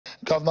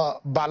Governor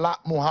Bala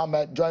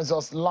Mohammed joins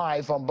us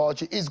live from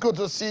Bauchi. It's good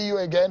to see you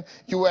again.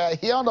 You were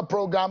here on the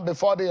program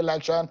before the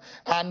election,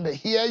 and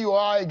here you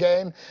are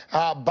again,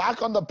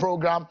 back on the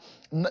program.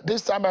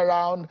 This time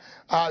around,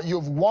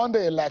 you've won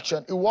the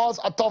election. It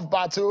was a tough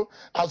battle,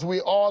 as we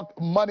all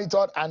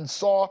monitored and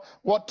saw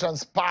what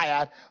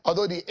transpired,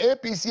 although the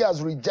APC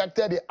has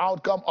rejected the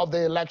outcome of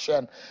the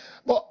election.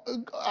 But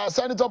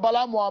Senator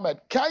Bala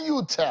Mohammed, can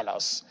you tell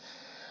us,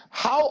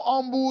 how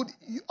humbled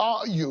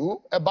are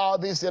you about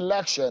this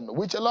election,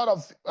 which a lot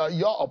of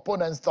your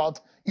opponents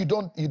thought you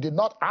did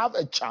not have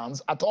a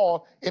chance at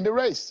all in the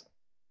race?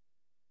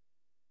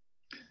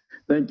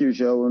 Thank you,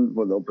 Sharon,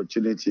 for the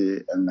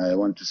opportunity, and I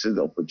want to seize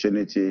the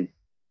opportunity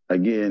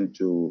again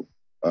to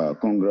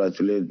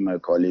congratulate my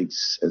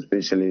colleagues,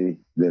 especially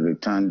the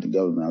returned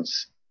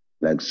governors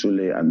like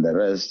Sule and the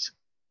rest,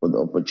 for the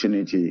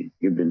opportunity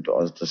given to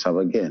us to serve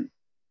again.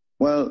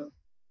 Well,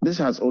 this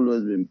has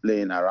always been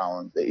playing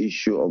around the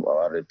issue of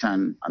our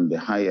return and the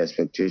high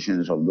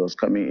expectations of those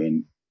coming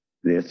in.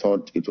 They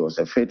thought it was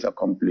a fait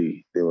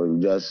accompli. They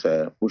would just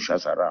push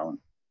us around,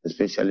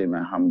 especially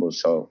my humble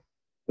self.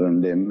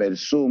 When they made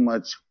so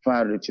much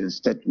far-reaching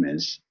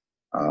statements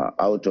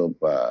out of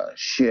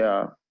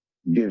sheer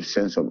deep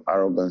sense of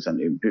arrogance and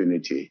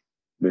impunity,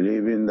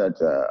 believing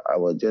that I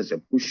was just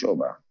a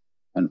pushover.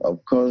 And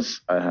of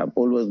course, I have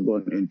always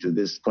gone into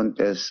this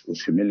contest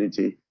with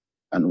humility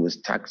and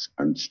with tact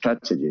and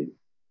strategy,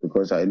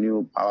 because I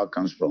knew power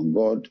comes from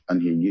God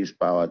and he gives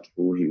power to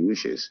who he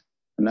wishes.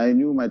 And I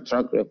knew my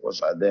track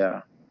records are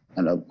there.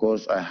 And of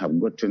course, I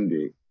have gotten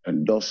the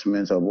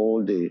endorsements of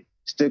all the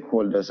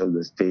stakeholders of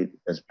the state,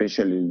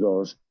 especially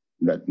those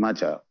that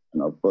matter.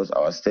 And of course,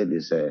 our state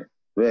is a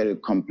very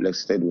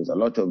complex state with a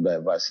lot of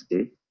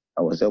diversity.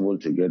 I was able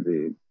to get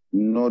the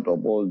nod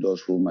of all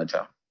those who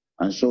matter.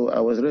 And so I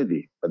was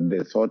ready, but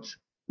they thought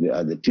they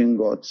are the king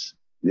gods,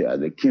 they are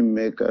the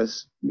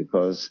kingmakers,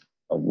 because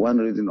of one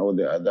reason or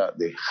the other,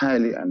 they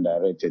highly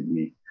underrated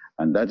me.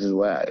 And that is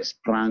why I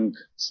sprang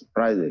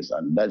surprises,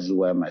 and that is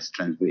where my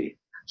strength lay.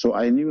 So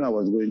I knew I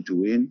was going to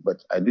win,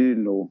 but I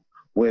didn't know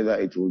whether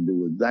it would be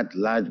with that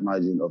large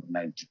margin of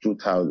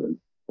 92,000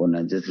 or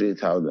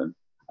 93,000.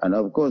 And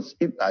of course,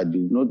 if I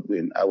did not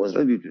win, I was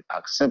ready to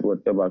accept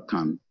whatever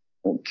came,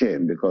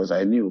 because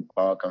I knew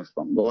power comes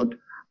from God,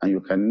 and you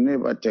can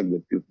never take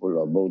the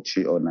people of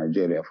Bauchi or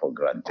Nigeria for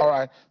granted. All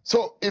right.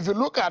 So if you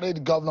look at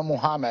it, Governor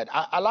Mohammed,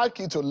 I'd like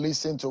you to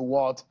listen to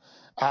what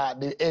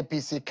the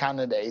APC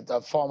candidate, the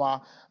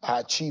former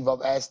chief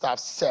of air staff,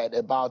 said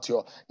about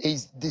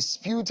he's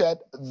disputed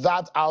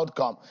that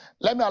outcome.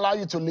 Let me allow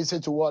you to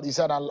listen to what he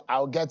said.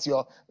 I'll get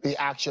your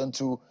reaction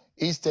to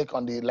his take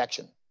on the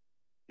election.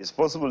 It's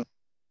possible.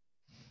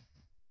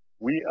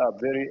 We are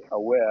very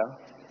aware,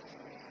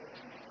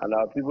 and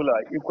our people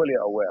are equally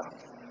aware,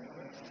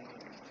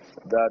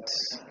 that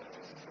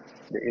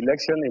the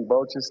election in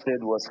Bauchi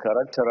State was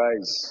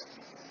characterized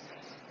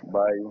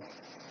by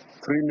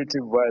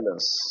primitive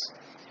violence,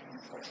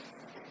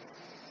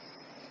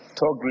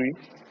 thuggery,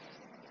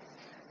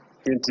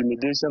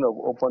 intimidation of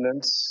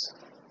opponents,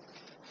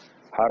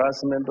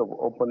 harassment of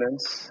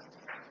opponents,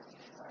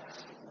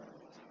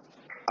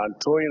 and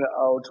throwing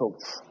out of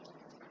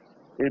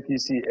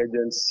APC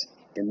agents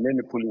in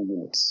many polling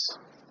units,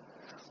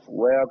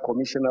 where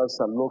commissioners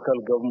and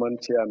local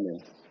government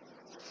chairmen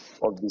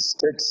of the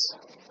states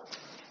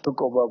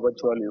took over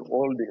virtually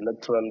all the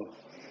electoral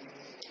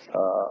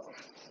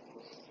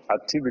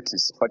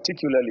activities,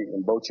 particularly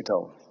in Bauchi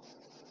town.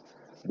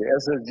 The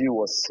SSG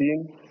was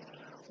seen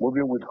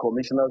moving with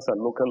commissioners and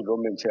local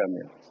government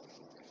chairmen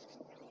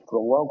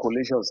from one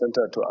collection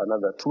center to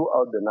another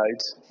throughout the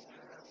night.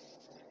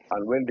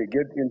 And when they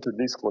get into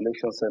these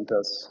collection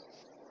centers,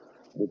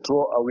 they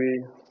throw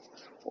away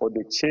or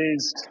they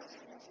chased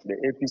the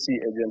APC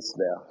agents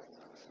there,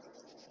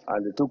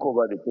 and they took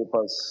over the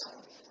papers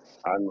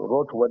and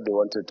wrote what they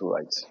wanted to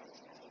write.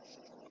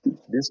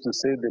 This, to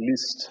say the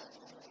least,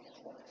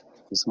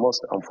 is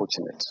most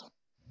unfortunate.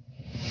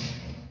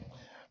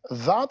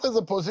 That is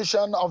the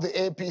position of the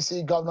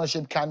APC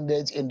governorship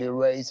candidates in the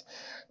race.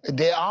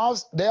 They are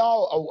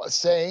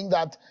saying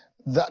that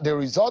the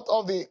result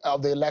of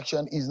the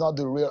election is not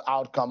the real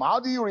outcome. How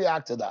do you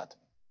react to that?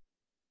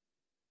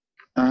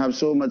 I have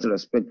so much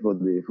respect for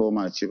the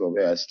former chief of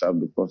air staff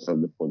because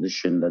of the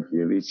position that he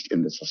reached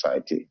in the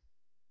society.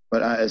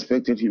 But I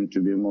expected him to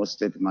be more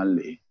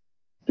statesmanly,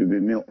 to be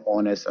more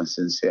honest and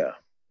sincere,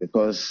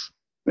 because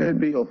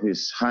maybe of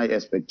his high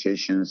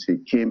expectations, he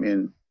came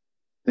in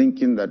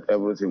thinking that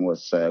everything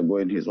was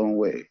going his own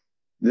way.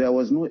 There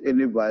was no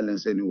any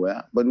violence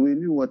anywhere, but we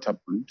knew what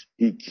happened.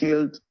 He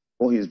killed,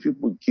 or his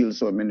people killed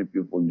so many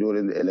people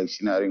during the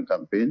electioneering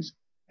campaigns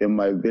in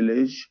my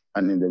village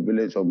and in the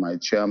village of my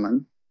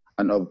chairman.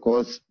 And of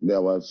course,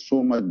 there was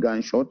so much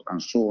gunshot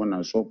and so on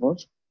and so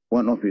forth.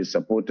 One of his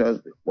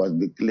supporters was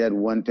declared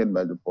wanted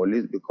by the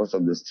police because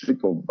of the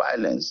streak of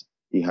violence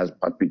he has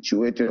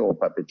perpetuated or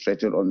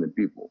perpetrated on the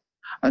people.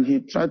 And he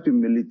tried to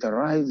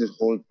militarize the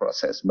whole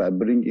process by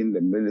bringing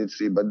the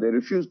military, but they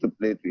refused to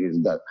play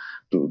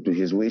to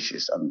his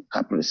wishes and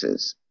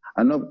caprices.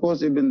 And of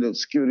course, even the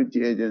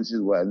security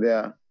agencies were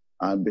there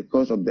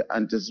because of the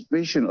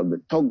anticipation of the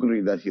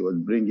thuggery that he was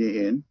bringing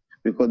in,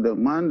 because the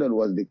man that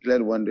was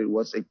declared wanted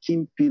was a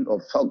kingpin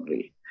of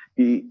thuggery.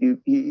 He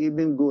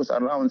even goes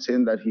around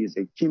saying that he is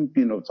a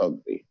kingpin of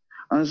thuggery.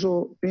 And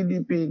so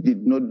PDP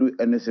did not do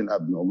anything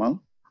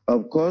abnormal.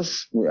 Of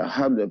course, we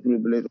have the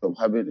privilege of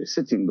having a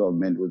sitting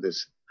government with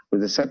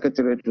the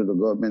secretary to the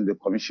government, the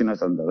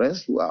commissioners, and the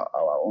rest who are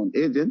our own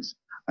agents,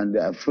 and they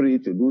are free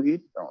to do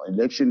it on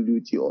election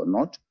duty or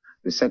not.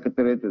 The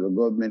secretary to the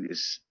government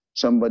is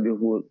somebody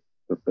who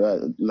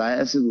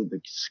liaises with the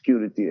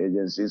security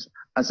agencies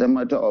as a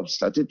matter of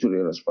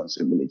statutory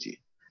responsibility.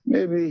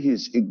 Maybe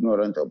he's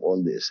ignorant of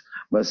all this,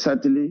 but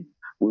certainly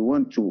we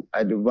want to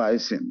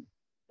advise him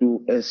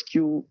to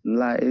eschew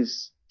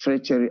lies,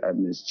 treachery,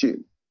 and mischief,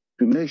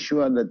 to make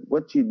sure that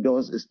what he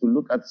does is to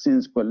look at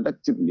things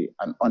collectively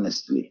and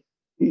honestly.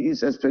 He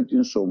is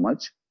expecting so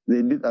much.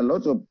 They did a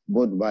lot of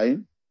vote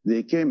buying.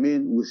 They came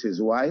in with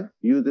his wife,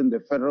 using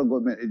the federal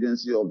government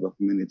agency of the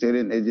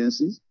humanitarian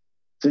agencies,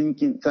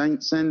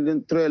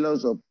 sending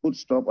trailers of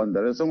foodstuff, and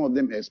the rest. Some of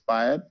them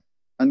expired,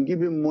 and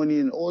giving money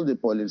in all the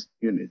police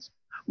units.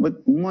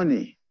 But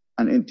money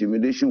and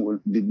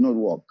intimidation did not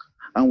work,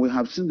 and we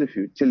have seen the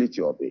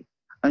futility of it.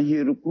 And he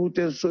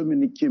recruited so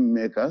many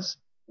kingmakers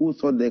who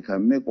thought they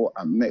can make or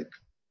unmake,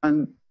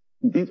 and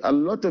did a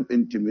lot of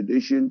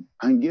intimidation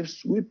and gave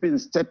sweeping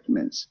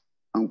statements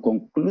and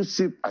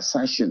conclusive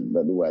assertions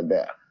that were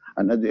there.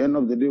 And at the end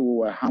of the day, we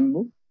were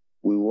humble.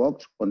 We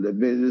worked on the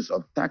basis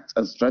of tact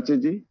and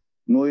strategy,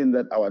 knowing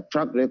that our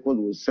track record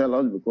will sell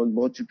us because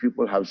Bauchi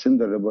people have seen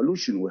the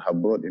revolution we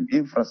have brought in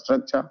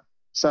infrastructure,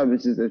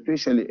 services,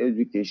 especially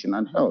education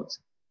and health.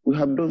 We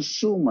have done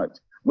so much,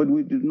 but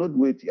we did not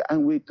wait here.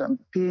 And we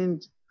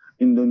campaigned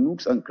in the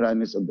nooks and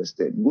crannies of the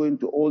state, going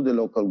to all the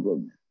local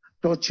government,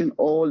 touching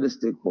all the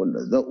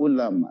stakeholders, the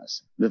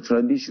ulamas, the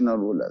traditional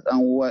rulers,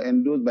 and we were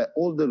endorsed by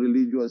all the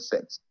religious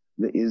sects.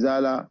 The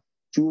Izala,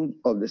 two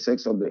of the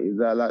sects of the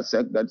Izala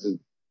sect, that is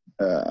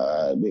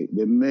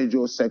the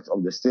major sect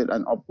of the state,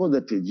 and of course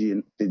the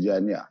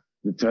Tijaniya,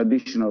 the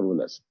traditional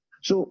rulers.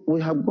 So we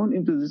have gone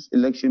into this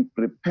election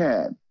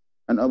prepared.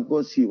 And of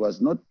course he was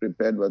not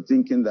prepared, but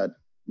thinking that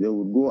they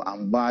would go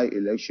and buy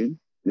election,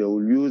 they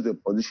will use the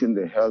position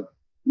they held.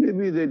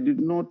 Maybe they did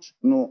not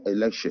know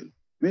election.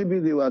 Maybe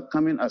they were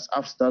coming as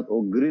upstart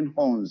or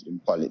greenhorns in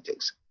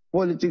politics.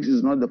 Politics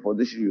is not the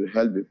position you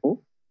held before,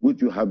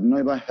 which you have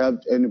never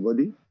helped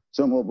anybody.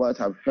 Some of us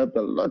have helped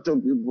a lot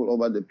of people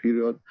over the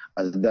period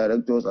as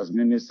directors, as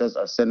ministers,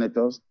 as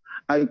senators.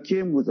 I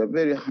came with a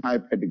very high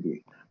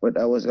pedigree, but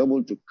I was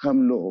able to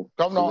come low.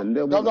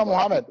 Governor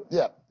Mohammed,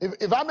 yeah,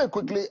 if I may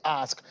quickly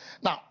ask,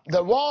 now,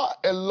 there were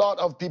a lot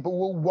of people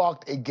who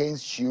worked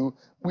against you,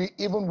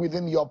 even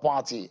within your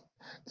party.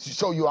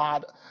 So you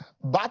had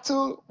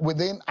battle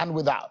within and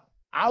without.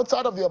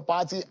 Outside of your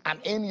party and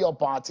in your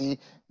party,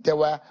 there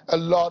were a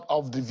lot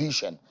of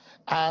division.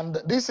 And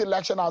this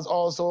election has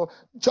also,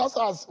 just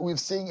as we've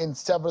seen in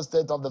several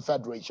states of the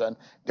Federation,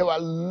 there were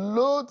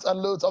loads and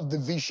loads of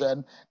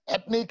division,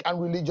 ethnic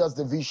and religious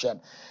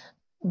division.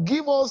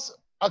 Give us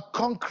a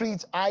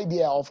concrete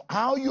idea of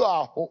how you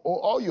are,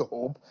 or you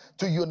hope,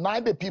 to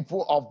unite the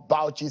people of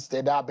Bauchi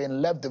State that have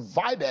been left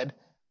divided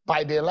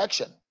by the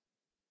election.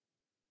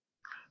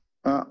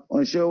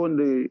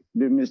 The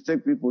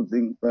mistake people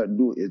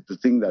do is to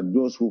think that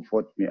those who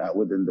fought me are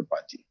within the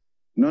party.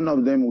 None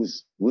of them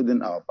was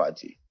within our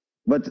party.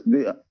 But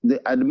they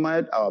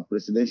admired our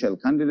presidential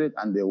candidate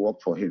and they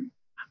worked for him.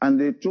 And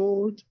they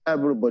told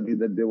everybody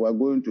that they were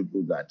going to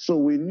do that. So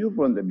we knew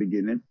from the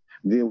beginning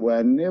they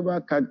were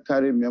never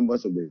card-carrying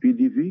members of the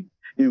PDP.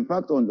 In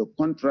fact, on the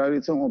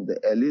contrary, some of the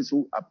elites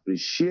who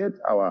appreciate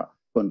our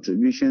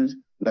contributions,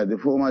 like the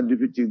former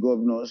deputy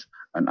governors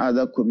and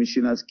other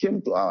commissioners,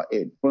 came to our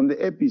aid from the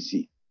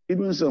APC,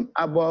 even some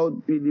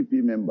about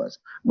PDP members.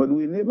 But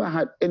we never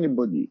had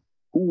anybody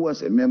who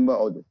was a member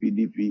of the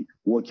PDP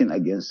working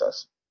against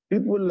us.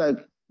 People like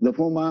the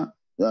former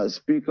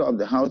Speaker of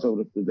the House of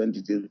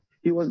Representatives,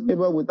 he was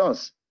never with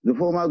us. The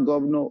former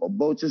governor of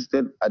Bauchi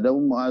State,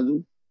 Adamu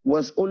Mahazu,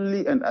 was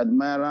only an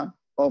admirer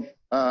of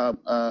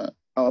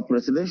our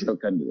presidential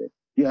candidate.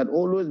 He had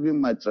always been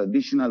my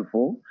traditional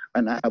foe,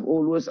 and I have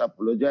always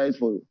apologized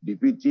for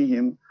defeating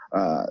him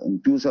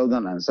in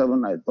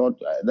 2007. I thought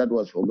that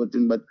was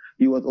forgotten, but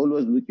he was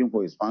always looking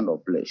for his pound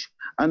of flesh.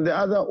 And the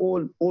other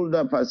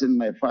older person,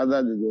 my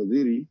father, the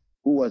Waziri,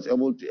 who was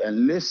able to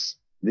enlist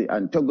the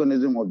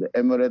antagonism of the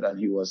emirate, and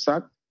he was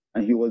sacked,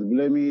 and he was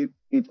blaming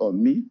it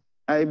on me.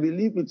 I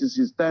believe it is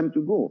his time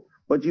to go.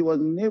 But he was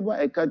never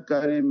a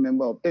card-carrying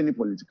member of any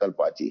political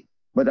party.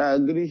 But I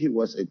agree he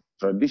was a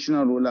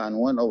traditional ruler and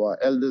one of our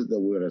elders that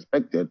we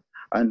respected,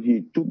 and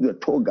he took the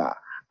toga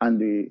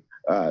and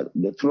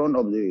the throne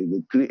of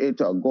the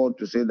creator, God,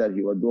 to say that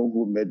he was the one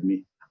who made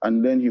me.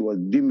 And then he was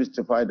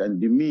demystified and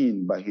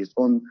demeaned by his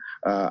own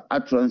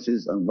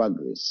utterances and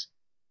vagaries.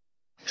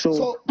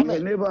 So we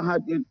never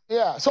had it.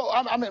 Yeah, so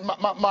I mean,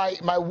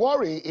 my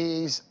worry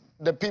is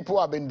the people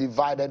have been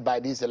divided by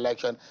this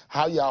election,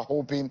 how you are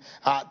hoping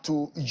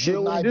to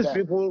unite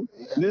them.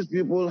 These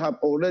people have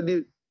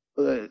already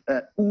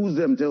oozed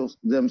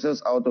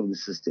themselves out of the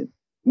system.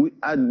 We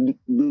are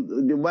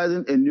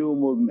devising a new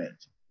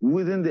movement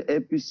within the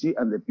APC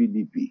and the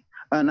PDP.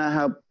 And I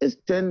have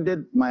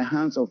extended my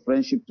hands of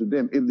friendship to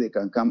them if they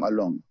can come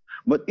along.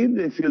 But if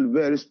they feel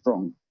very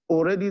strong,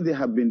 already they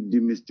have been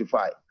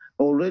demystified.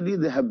 Already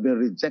they have been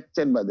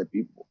rejected by the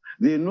people.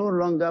 They no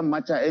longer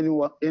matter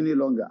any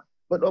longer.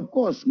 But of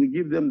course, we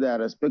give them their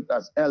respect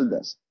as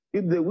elders.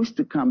 If they wish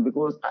to come,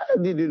 because I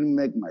didn't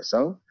make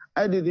myself,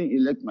 I didn't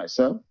elect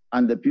myself,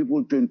 and the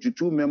people,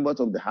 22 members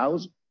of the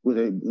House, with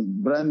a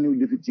brand new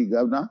deputy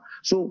governor.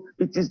 So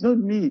it is not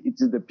me, it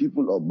is the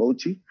people of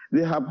Bauchi.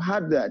 They have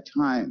had their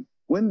time.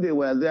 When they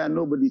were there,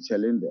 nobody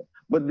challenged them.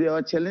 But they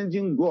are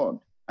challenging God,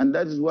 and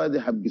that is why they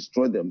have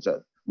destroyed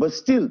themselves. But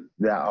still,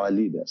 they are our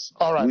leaders.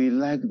 All right. We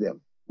like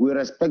them. We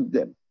respect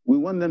them. We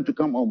want them to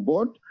come on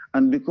board,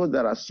 and because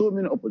there are so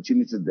many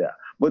opportunities there.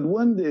 But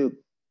when they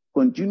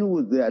continue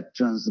with their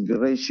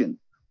transgression,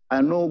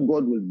 I know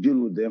God will deal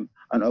with them.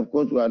 And of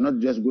course, we are not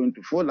just going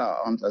to fold our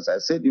arms, as I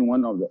said in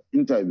one of the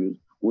interviews,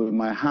 with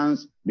my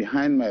hands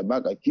behind my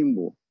back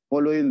akimbo,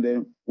 following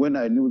them when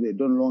I knew they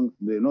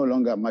no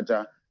longer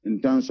matter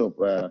in terms of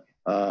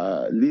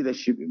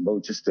leadership in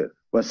Bauchi State.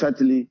 But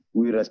certainly,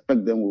 we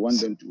respect them. We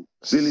want them to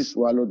really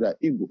swallow their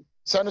ego.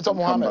 Senator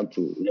Mohammed, come back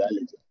to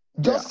reality.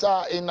 Just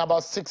in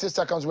about 60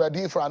 seconds, we are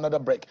due for another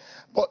break.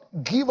 But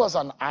give us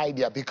an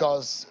idea,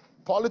 because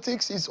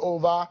politics is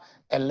over,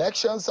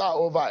 elections are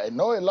over. I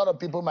know a lot of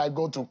people might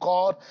go to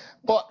court,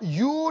 but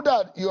you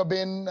have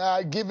been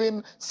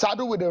given,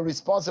 saddled with the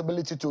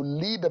responsibility to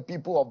lead the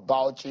people of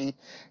Bauchi.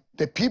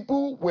 The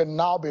people will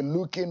now be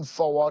looking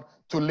forward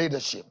to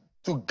leadership,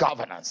 to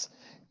governance.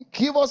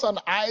 Give us an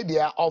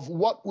idea of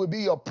what will be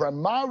your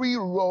primary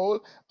role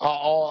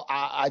or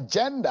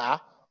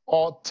agenda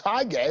or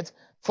target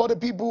for the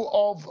people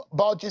of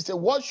Bauchi. Say,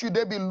 what should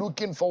they be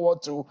looking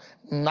forward to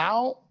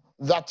now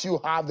that you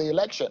have the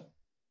election?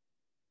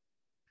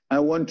 I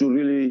want to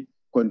really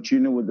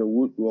continue with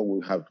what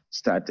we have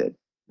started,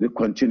 the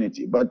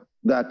continuity. But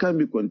there can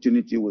be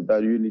continuity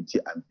without unity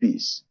and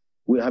peace.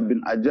 We have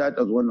been adjudged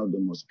as one of the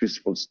most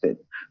peaceful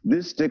states.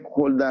 These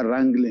stakeholder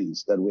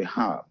wranglings that we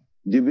have,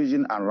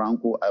 division and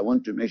rancor, I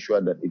want to make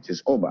sure that it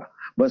is over.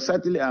 But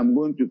certainly I'm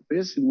going to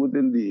face it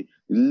within the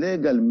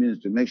legal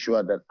means to make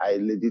sure that I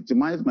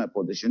legitimize my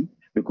position,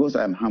 because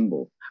I'm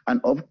humble, and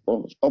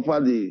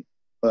offer the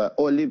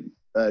olive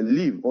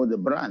leaf or the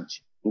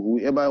branch to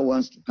whoever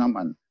wants to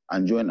come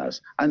and join us,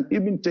 and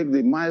even take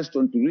the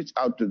milestone to reach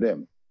out to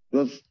them,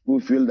 those who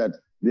feel that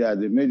they are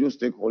the major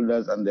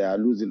stakeholders and they are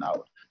losing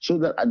out. So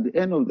that at the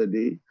end of the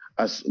day,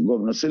 as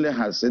Governor Sule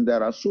has said,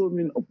 there are so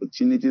many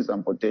opportunities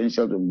and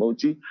potentials in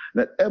Bauchi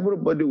that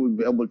everybody will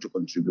be able to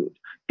contribute.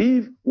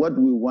 If what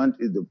we want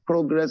is the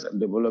progress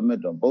and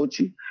development of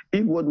Bauchi,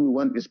 if what we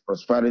want is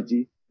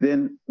prosperity,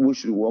 then we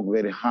should work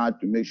very hard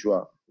to make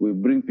sure we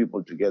bring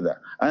people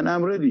together. And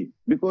I'm ready,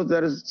 because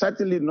there is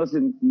certainly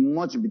nothing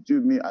much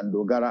between me and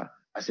Dogara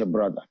as a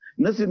brother.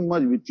 Nothing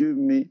much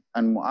between me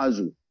and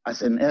Muazu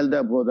as an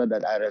elder brother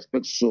that I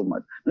respect so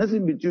much.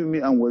 Nothing between me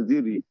and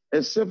Waziri,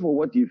 except for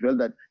what he felt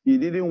that he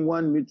didn't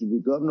want me to be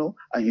governor,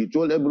 and he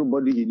told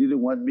everybody he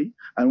didn't want me.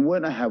 And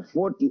when I have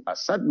fought to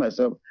assert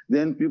myself,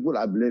 then people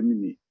are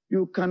blaming me.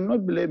 You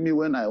cannot blame me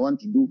when I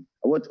want to do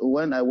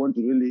when I want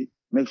to really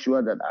make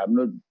sure that I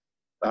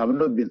have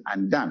not been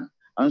undone.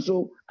 And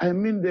so I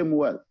mean them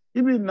well.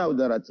 Even now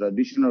there are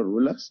traditional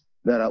rulers,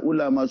 there are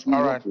ulamas who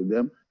work with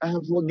them. I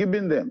have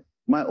forgiven them.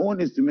 My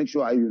own is to make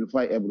sure I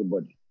unify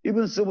everybody.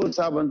 Even civil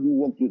servants who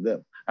work with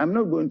them. I'm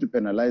not going to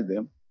penalize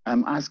them.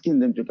 I'm asking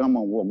them to come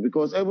and work,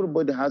 because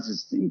everybody has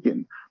his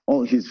thinking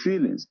or his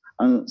feelings.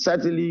 And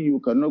certainly you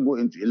cannot go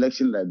into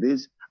election like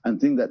this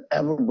and think that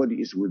everybody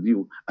is with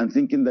you and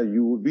thinking that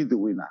you will be the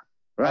winner.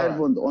 Right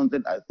from the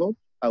onset, I thought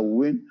I will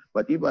win,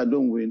 but if I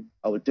don't win,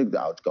 I will take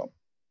the outcome.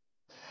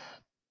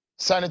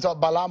 Senator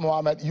Bala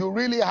Mohammed, you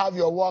really have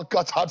your work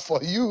cut out for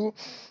you,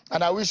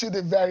 and I wish you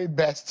the very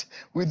best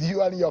with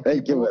you and your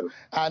people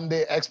and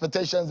the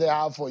expectations they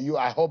have for you.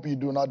 I hope you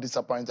do not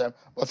disappoint them.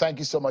 But thank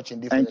you so much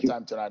indeed for your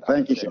time tonight.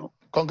 Thank you, sir.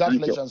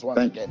 Congratulations once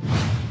again.